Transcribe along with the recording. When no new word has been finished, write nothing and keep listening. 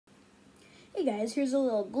Hey guys, here's a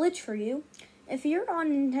little glitch for you. If you're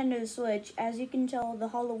on Nintendo Switch, as you can tell, the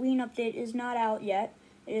Halloween update is not out yet.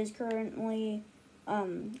 It is currently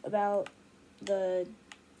about the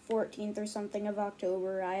 14th or something of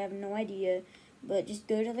October. I have no idea, but just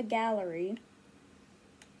go to the gallery.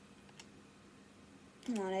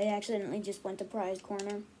 Come on, I accidentally just went to prize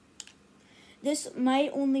corner. This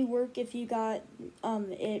might only work if you got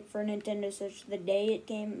it for Nintendo Switch the day it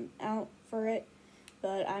came out for it.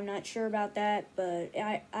 But I'm not sure about that, but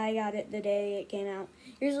I got it the day it came out.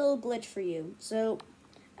 Here's a little glitch for you. So,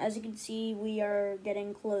 as you can see, we are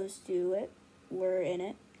getting close to it. We're in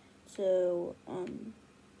it. So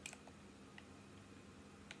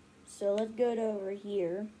let's go to over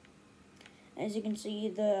here. As you can see,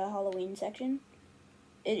 the Halloween section.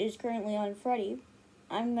 It is currently on Freddy.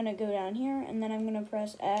 I'm going to go down here, and then I'm going to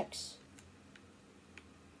press X.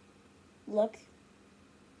 Look.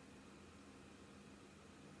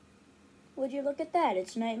 Would you look at that?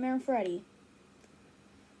 It's Nightmare Freddy.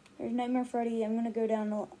 There's Nightmare Freddy. I'm going to go down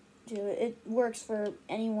to it. It works for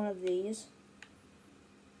any one of these.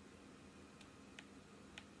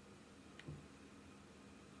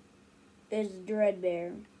 There's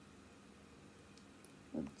Dreadbear.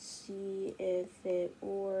 Let's see if it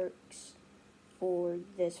works for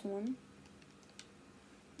this one.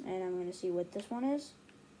 And I'm going to see what this one is.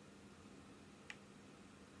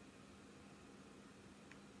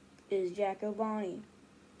 Is Jack O'Bonnie.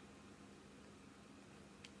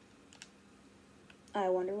 I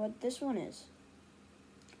wonder what this one is.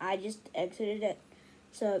 I just exited it.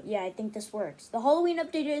 So, yeah, I think this works. The Halloween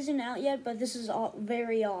update isn't out yet, but this is all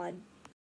very odd.